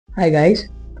Hi guys,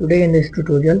 today in this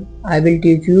tutorial I will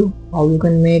teach you how you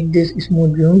can make these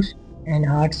smooth zooms and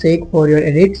hard shake for your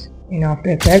edits in After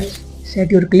Effects.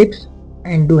 Set your clips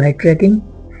and do head tracking,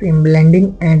 frame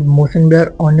blending and motion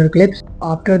blur on your clips.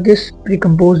 After this,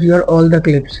 pre-compose your all the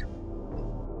clips.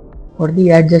 For the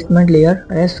adjustment layer,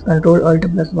 press Ctrl Alt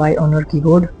plus Y on your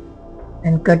keyboard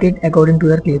and cut it according to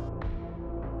your clip.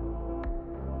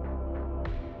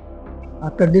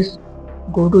 After this,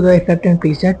 go to the effect and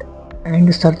preset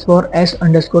and search for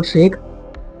S_shake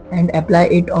and apply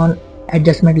it on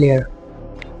adjustment layer.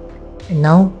 And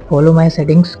now follow my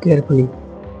settings carefully.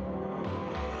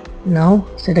 Now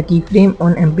set a keyframe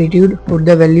on amplitude, put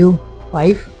the value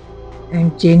 5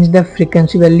 and change the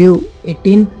frequency value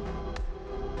 18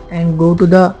 and go to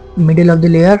the middle of the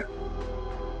layer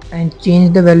and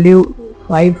change the value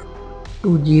 5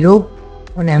 to 0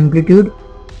 on amplitude.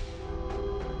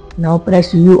 Now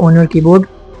press U on your keyboard.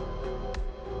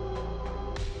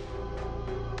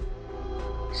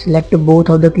 Select both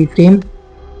of the keyframe,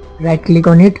 right click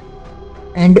on it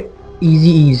and easy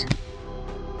ease.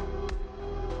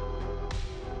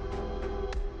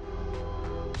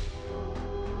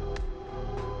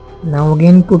 Now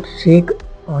again put shake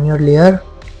on your layer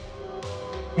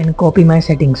and copy my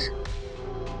settings.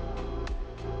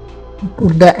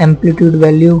 Put the amplitude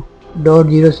value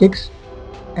 0.06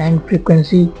 and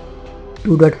frequency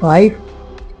 2.5.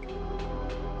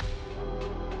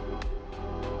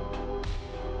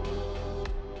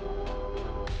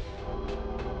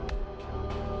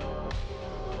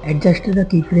 Adjust the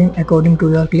keyframe according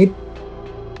to your clip.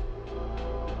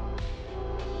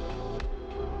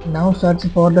 Now search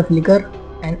for the flicker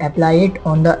and apply it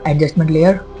on the adjustment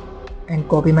layer and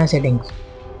copy my settings.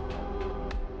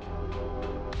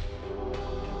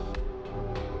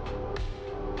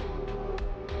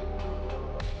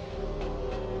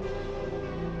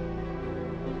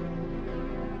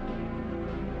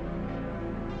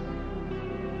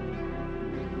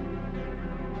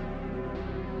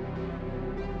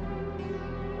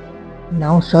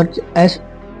 Now search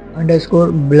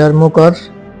S_blur curves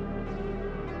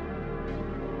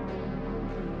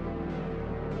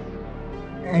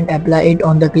and apply it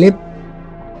on the clip.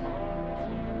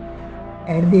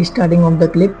 At the starting of the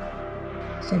clip,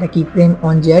 set a keyframe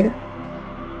on Z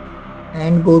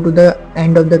and go to the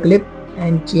end of the clip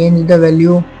and change the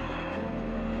value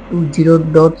to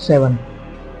 0.7.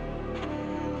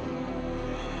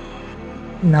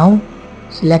 Now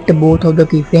select both of the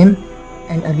keyframe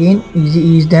and again easy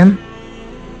ease them.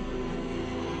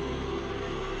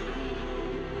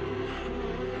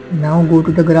 Now go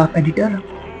to the graph editor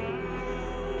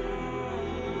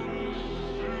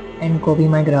and copy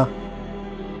my graph.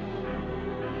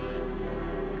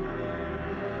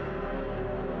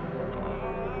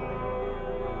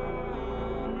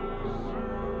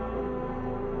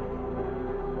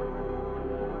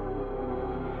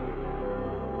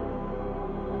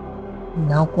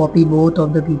 Now copy both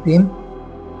of the keyframe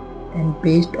and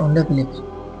paste on the clips.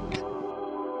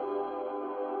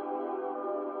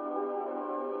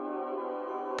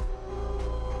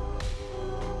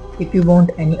 If you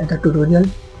want any other tutorial,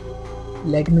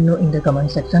 let me know in the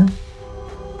comment section.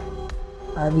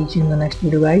 I will see you in the next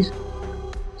video guys.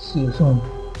 See you soon.